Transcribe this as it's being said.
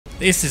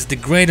This is the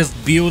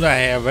greatest build I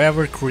have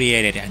ever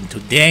created, and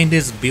today in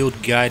this build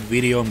guide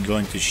video I'm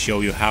going to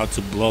show you how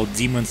to blow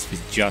demons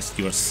with just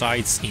your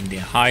sights in the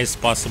highest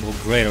possible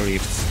greater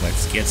rifts.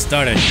 Let's get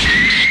started.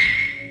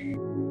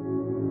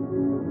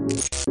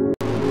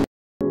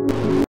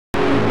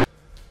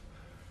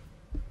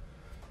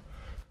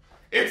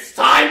 It's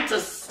time to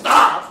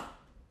stop!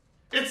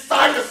 It's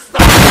time to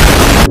stop!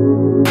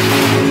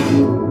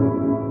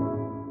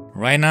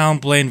 Right now I'm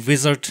playing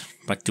Wizard,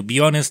 but to be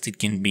honest it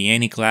can be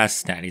any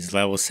class that is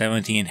level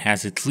 70 and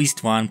has at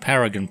least one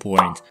Paragon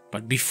point.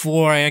 But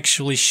before I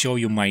actually show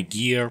you my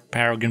gear,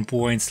 Paragon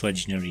points,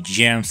 legendary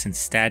gems and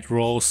stat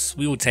rolls,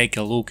 we will take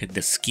a look at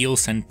the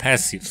skills and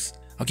passives.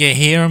 Okay,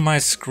 here on my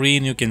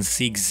screen you can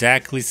see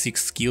exactly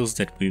 6 skills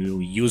that we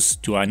will use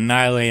to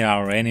annihilate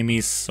our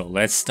enemies, so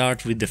let's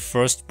start with the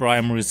first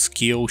primary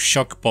skill,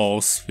 Shock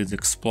Pulse, with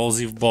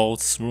explosive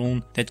bolts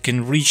rune that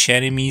can reach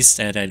enemies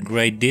at a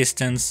great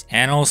distance,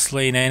 and all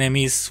slain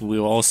enemies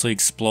will also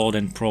explode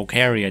and proc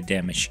area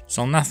damage.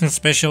 So nothing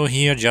special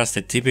here, just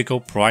a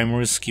typical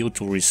primary skill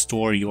to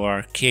restore your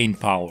arcane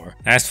power.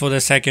 As for the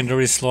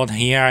secondary slot,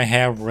 here I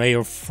have Ray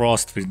of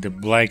Frost with the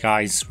Black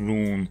Ice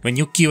rune. When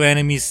you kill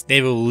enemies, they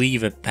will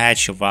leave a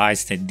patch of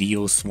ice that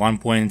deals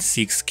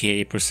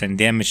 1.6k%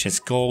 damage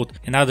as gold.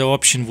 Another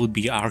option would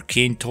be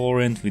Arcane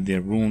Torrent with the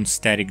rune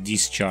Static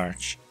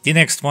Discharge. The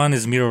next one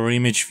is Mirror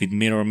Image with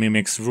Mirror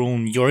Mimic's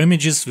rune. Your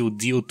images will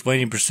deal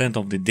 20%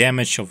 of the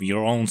damage of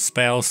your own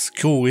spells.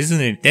 Cool,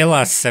 isn't it? They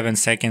last 7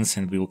 seconds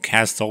and will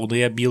cast all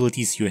the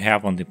abilities you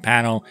have on the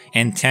panel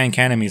and tank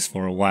enemies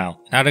for a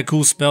while. Another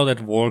cool spell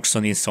that works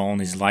on its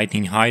own is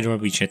Lightning Hydra,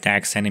 which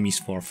attacks enemies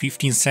for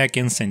 15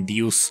 seconds and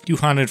deals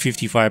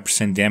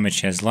 255%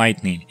 damage as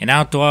lightning. And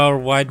now to our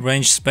wide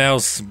range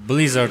spells,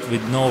 Blizzard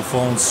with No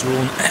Phones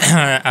rune,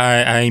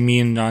 I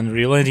mean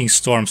Unrelenting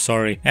Storm,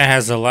 sorry. It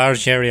has a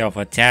large area of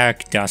attack,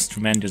 does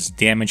tremendous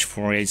damage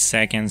for 8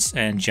 seconds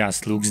and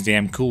just looks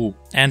damn cool.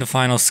 And the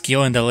final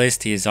skill in the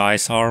list is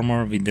Ice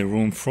Armor with the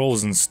rune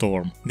Frozen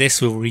Storm.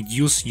 This will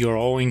reduce your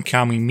all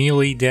incoming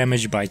melee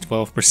damage by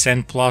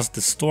 12%, plus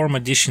the storm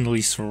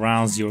additionally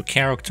surrounds your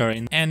character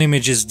and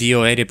images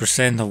deal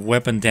 80% of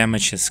weapon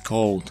damage as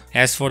cold.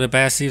 As for the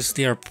passives,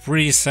 they are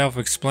pretty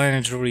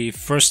self-explanatory.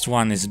 First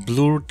one is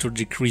Blur to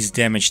decrease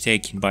damage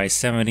taken by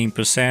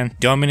 17%,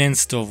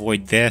 Dominance to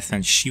avoid death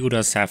and shield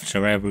us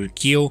after every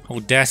kill,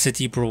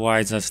 Audacity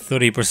provides us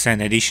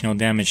 30% additional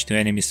damage to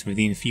enemies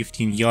within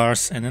 15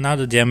 yards, and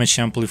another damage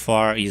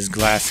amplifier is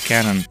Glass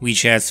Cannon,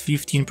 which adds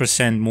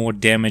 15% more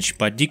damage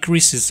but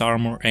decreases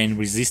armor and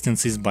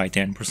resistances by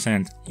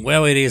 10%.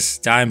 Well, it is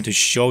time to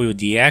show you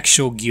the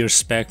actual gear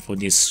spec for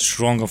this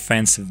strong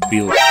offensive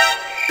build.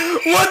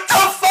 What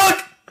the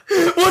fuck?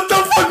 What the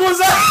fuck was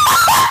that?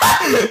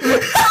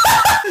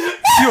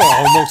 You're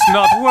almost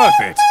not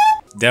worth it.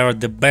 They are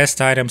the best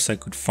items I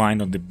could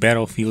find on the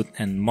battlefield,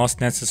 and most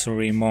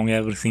necessary among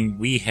everything,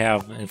 we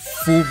have a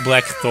full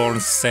Blackthorne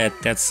set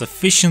that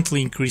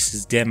sufficiently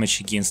increases damage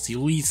against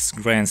elites,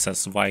 grants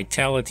us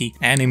vitality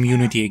and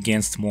immunity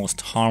against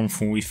most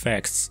harmful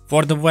effects.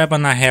 For the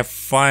weapon I have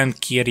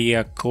found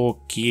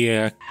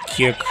Kyriakion,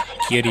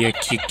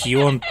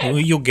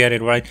 you get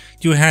it right,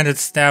 two-handed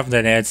staff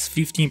that adds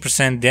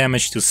 15%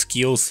 damage to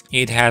skills.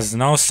 It has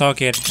no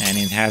socket and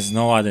it has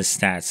no other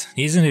stats.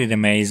 Isn't it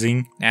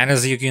amazing? And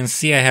as you can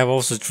see, I have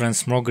also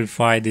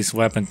transmogrified this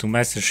weapon to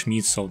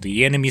Messerschmitt, so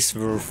the enemies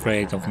were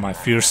afraid of my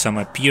fearsome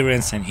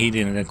appearance and hid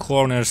in the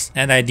corners,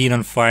 and I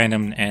didn't find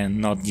them and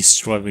not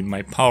destroy with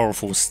my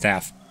powerful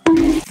staff.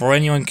 For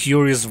anyone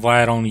curious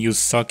why I don't use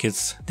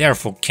sockets, they are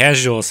for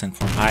casuals and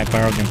for high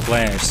Paragon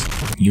players.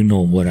 You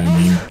know what I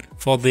mean.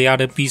 For the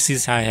other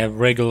pieces I have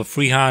regular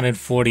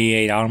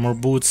 348 armor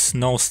boots,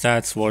 no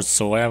stats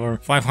whatsoever,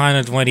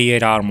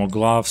 528 armor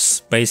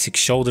gloves, basic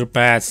shoulder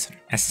pads,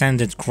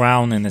 Ascendant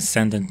Crown and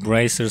Ascendant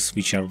Bracers,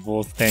 which are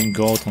both 10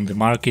 gold on the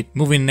market.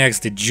 Moving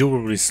next, the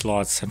jewelry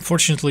slots.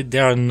 Unfortunately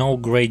there are no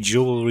great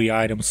jewelry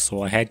items,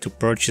 so I had to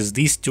purchase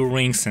these 2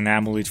 rings and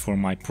amulet for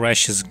my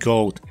precious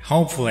gold.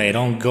 Hopefully I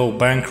don't go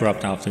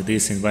bankrupt after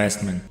this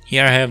investment.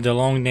 Here I have the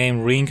long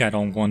name ring I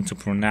don't want to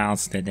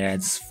pronounce that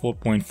adds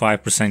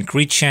 4.5%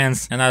 crit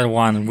chance, another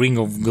one Ring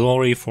of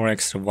Glory for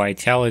extra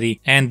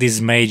vitality, and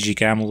this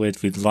magic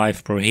amulet with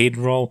life per hit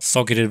roll,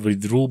 socketed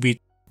with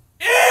ruby.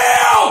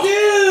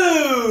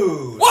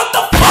 What the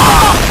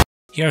fuck?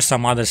 Here are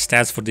some other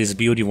stats for this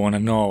build you wanna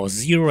know.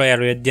 0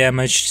 area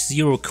damage,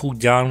 0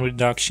 cooldown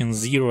reduction,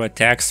 0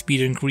 attack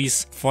speed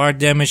increase, fire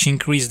damage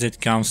increase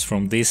that comes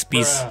from this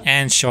piece,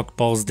 and shock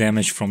pulse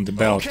damage from the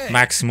belt.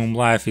 Maximum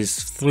life is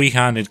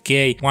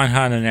 300k,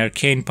 100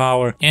 arcane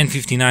power, and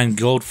 59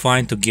 gold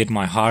fine to get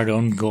my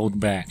hard-earned gold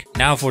back.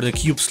 Now for the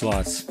cube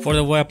slots. For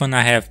the weapon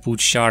I have put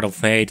Shard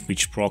of Hate,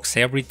 which procs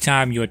every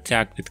time you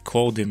attack with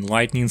cold and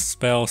lightning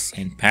spells,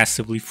 and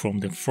passively from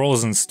the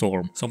Frozen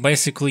Storm. So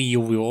basically you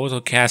will auto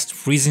cast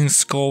Freezing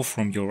Skull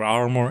from your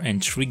armor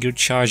and trigger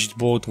Charged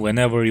Bolt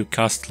whenever you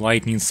cast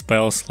lightning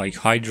spells like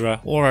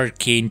Hydra or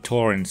Arcane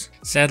Torrents.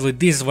 Sadly,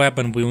 this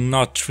weapon will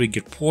not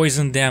trigger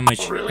poison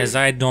damage, as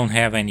I don't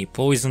have any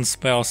poison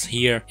spells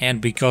here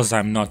and because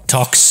I'm not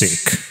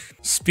toxic.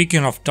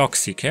 Speaking of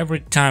toxic,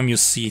 every time you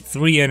see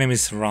 3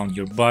 enemies around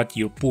your butt,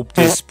 you poop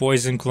this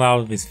poison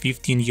cloud with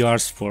 15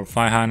 yards for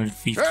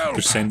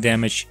 550%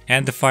 damage,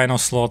 and the final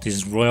slot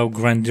is Royal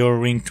Grandeur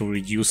Ring to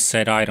reduce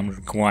set item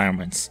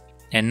requirements.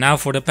 And now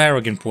for the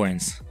Paragon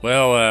points.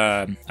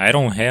 Well, I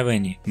don't have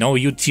any. No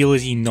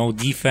utility, no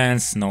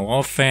defense, no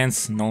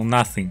offense, no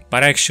nothing.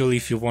 But actually,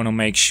 if you want to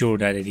make sure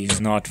that it is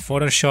not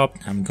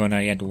photoshopped, I'm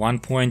gonna add 1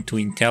 point to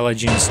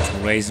intelligence to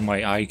raise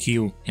my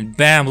IQ. And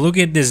bam, look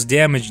at this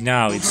damage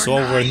now, it's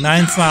over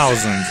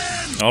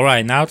 9,000.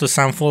 Alright, now to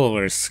some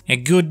followers.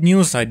 And good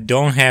news, I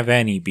don't have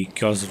any,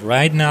 because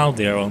right now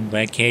they're on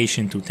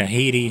vacation to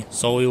Tahiti,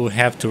 so we will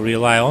have to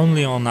rely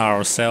only on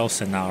ourselves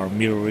and our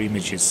mirror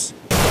images.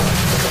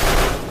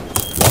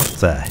 What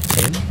the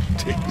hell?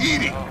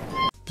 Tahiti!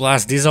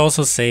 Plus, this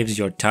also saves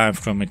your time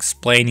from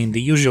explaining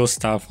the usual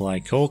stuff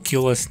like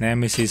Oculus,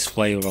 Nemesis,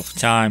 Flavor of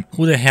Time.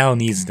 Who the hell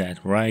needs that,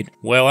 right?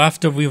 Well,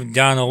 after we've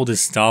done all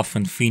this stuff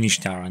and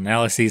finished our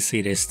analysis,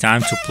 it is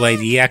time to play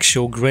the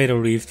actual Greater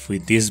Rift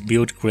with this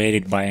build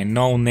created by a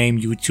no-name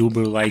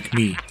YouTuber like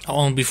me.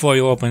 Oh, and before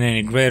you open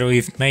any Greater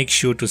Rift, make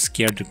sure to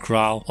scare the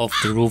crowd off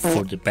the roof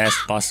for the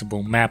best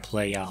possible map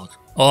layout.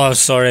 Oh,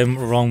 sorry,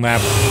 wrong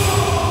map.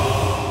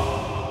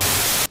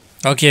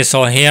 Okay,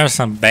 so here are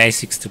some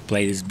basics to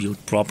play this build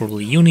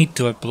properly. You need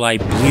to apply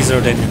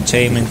Blizzard and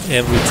Enchantment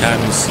every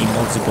time you see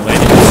multiple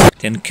enemies,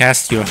 then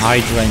cast your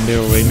Hydra and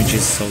mirror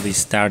images so they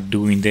start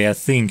doing their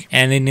thing.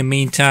 And in the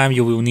meantime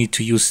you will need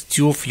to use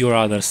 2 of your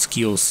other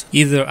skills,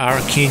 either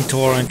Arcane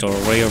Torrent or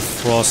Ray of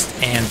Frost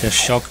and the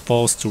Shock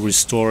Pulse to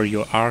restore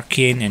your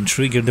Arcane and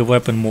trigger the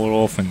weapon more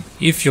often.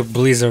 If your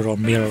Blizzard or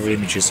mirror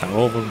images are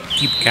over,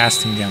 keep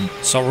casting them.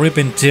 So rip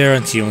and tear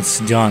until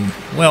it's done.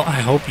 Well,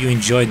 I hope you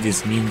enjoyed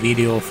this meme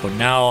video. For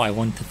now, I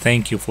want to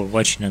thank you for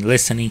watching and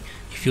listening.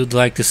 If you'd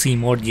like to see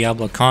more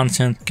Diablo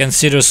content,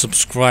 consider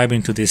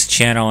subscribing to this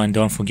channel and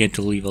don't forget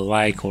to leave a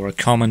like or a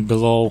comment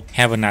below.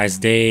 Have a nice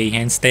day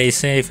and stay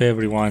safe,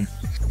 everyone.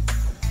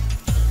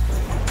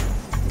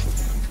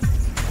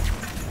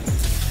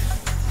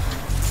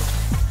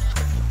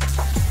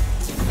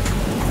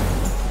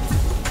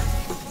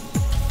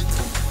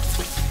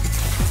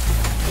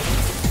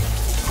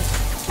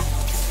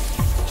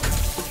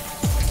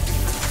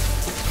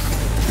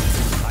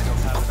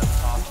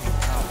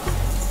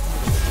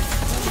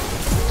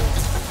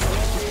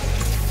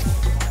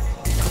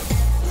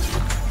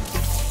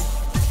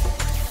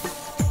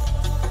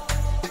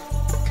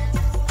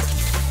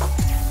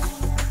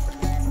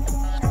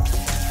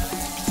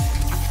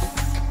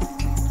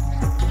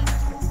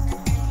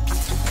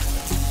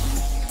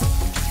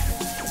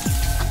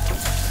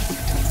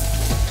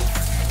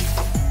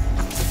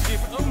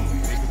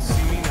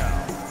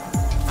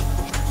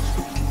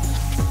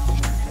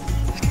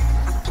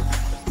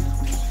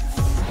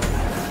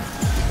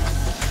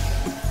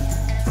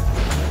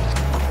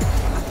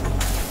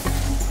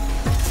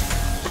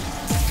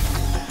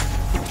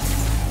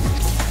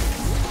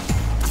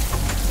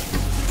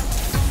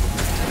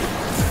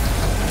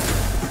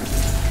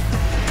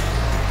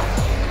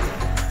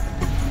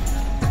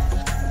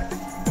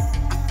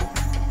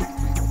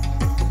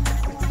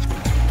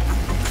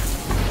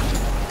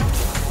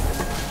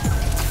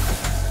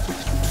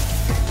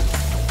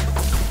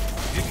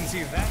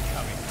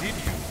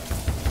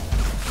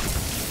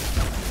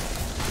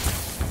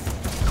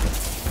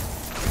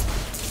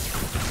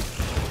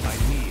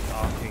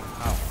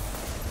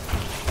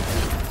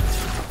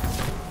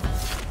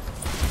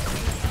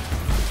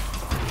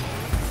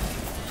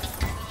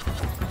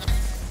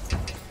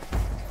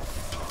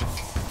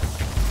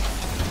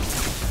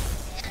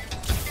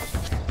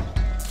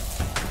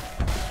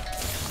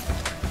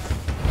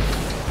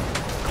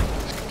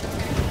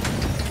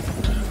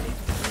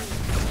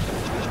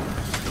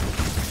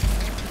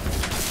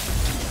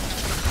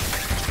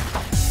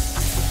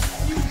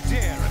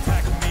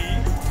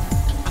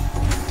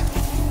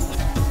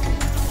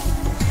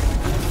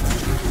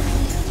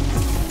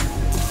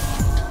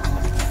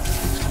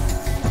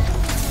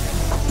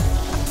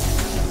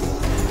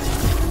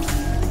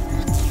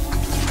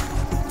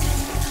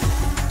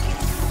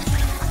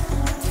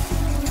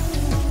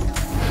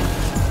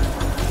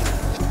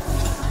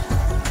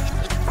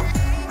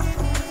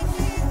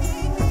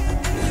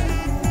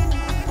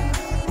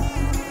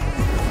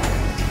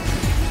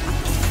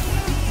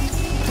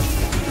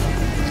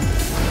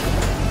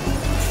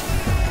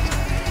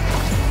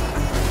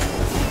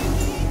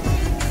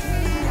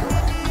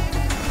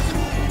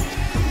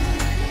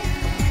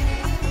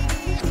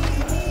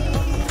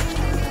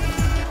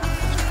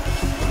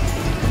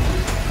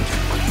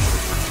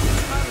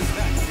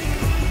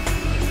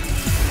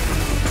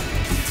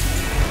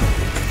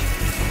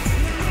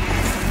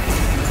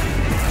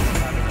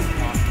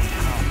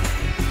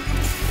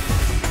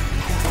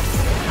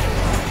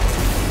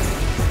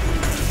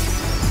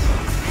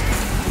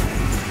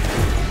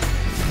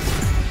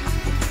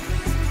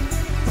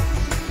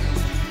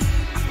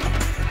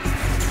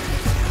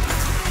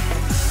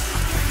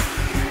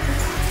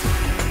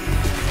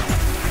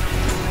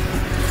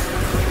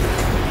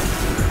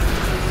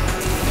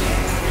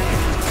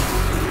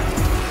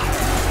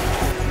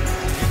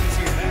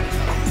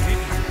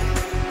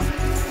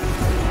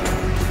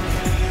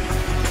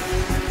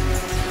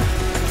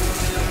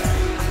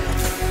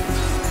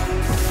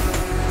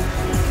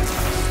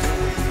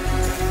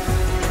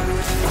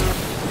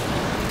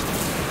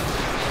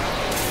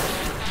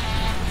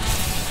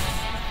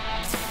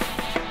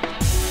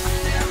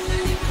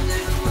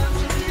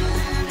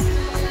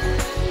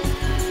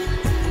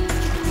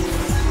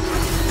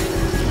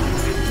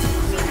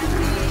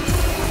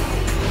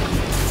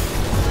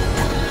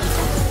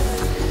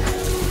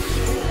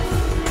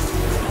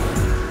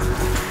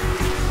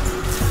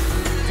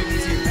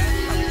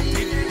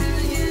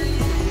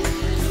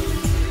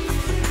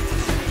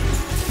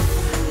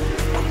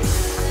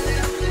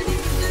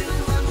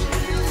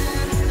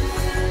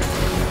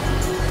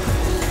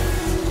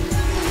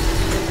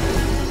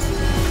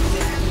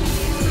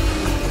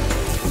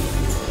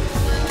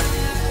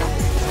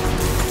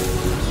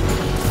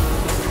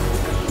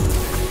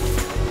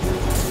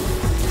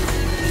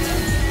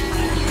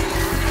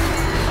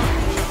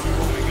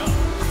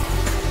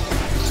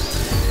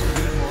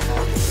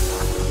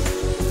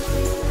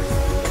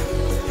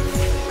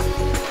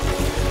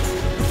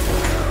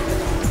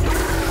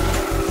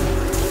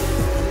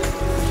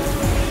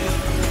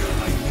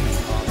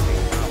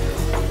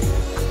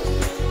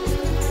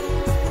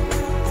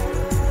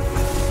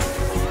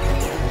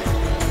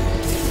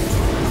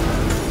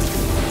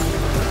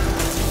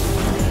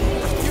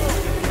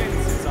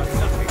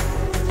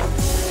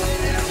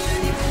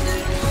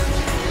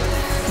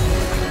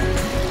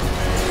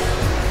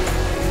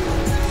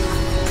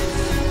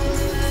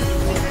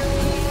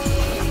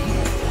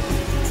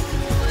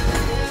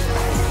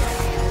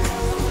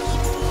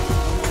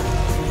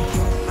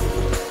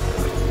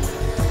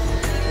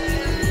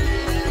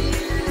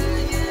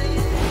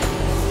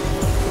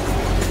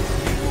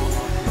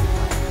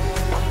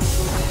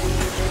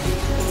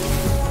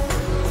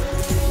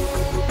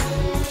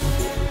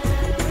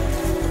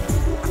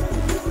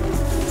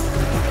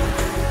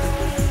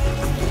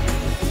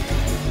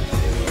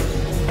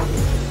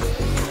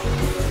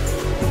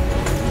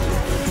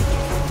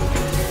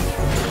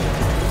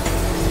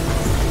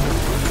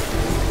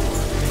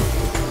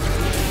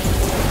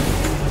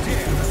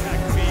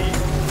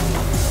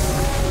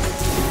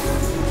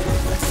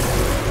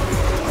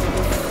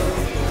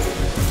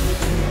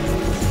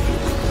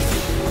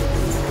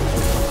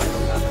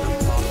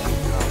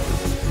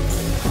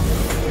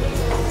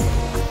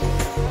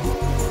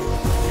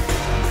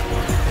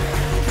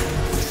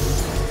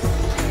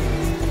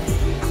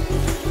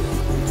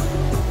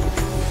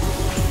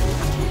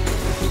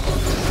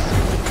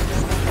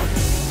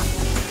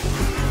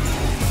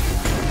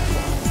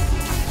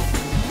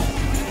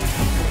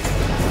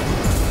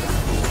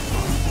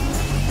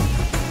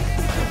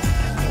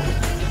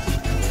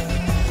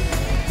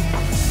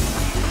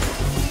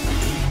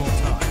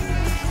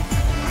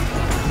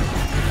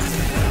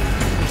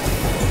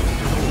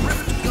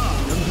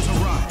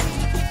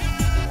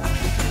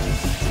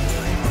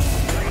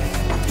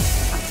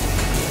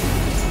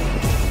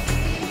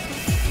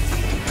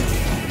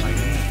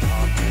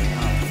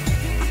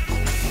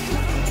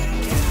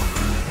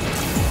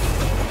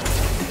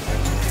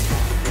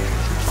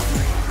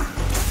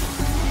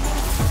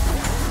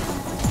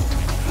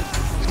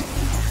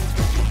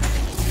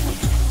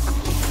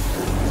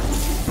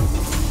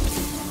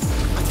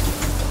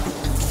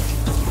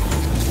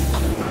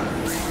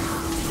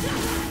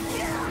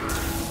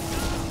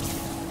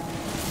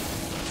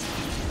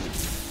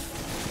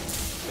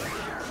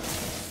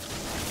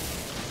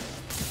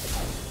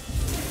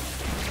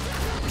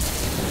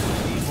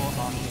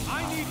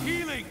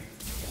 Healing!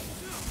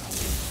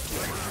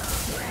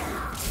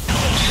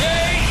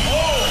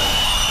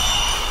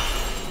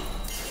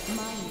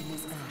 My name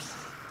is Ash,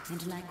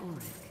 and like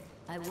Ulrich,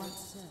 I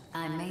once served.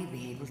 I may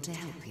be able to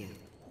help you.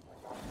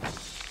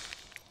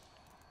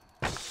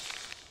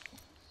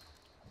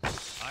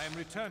 I am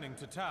returning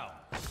to town.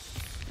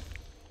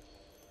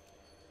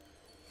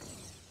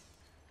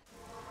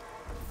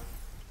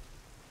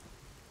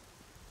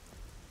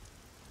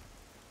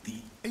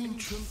 The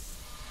ancient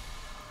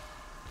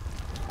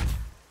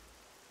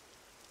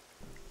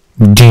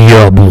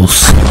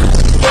Diablos.